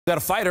Got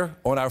a fighter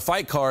on our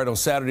fight card on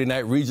Saturday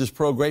night, Regis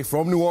Prograis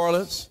from New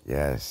Orleans.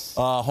 Yes.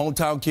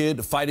 Hometown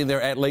kid, fighting there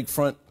at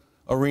Lakefront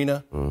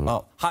Arena.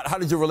 How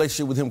did your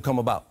relationship with him come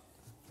about?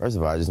 First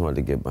of all, I just wanted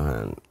to get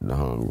behind the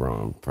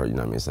homegrown,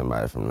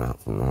 somebody from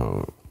the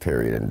home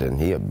period, and then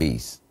he a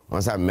beast.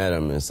 Once I met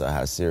him and saw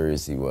how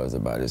serious he was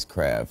about his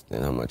craft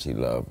and how much he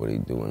loved what he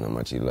do and how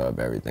much he loved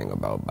everything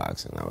about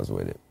boxing, I was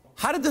with it.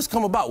 How did this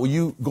come about? Were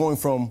you going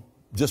from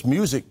just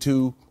music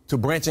to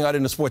branching out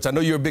into sports? I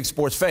know you're a big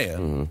sports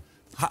fan.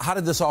 How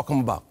did this all come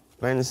about?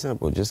 Plain and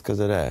simple, just because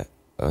of that.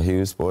 A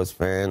huge sports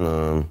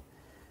fan,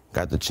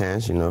 got the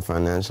chance,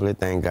 financially,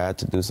 thank God,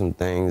 to do some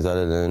things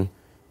other than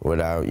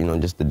without,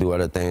 just to do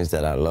other things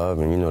that I love.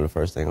 And, the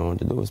first thing I wanted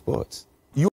to do was sports.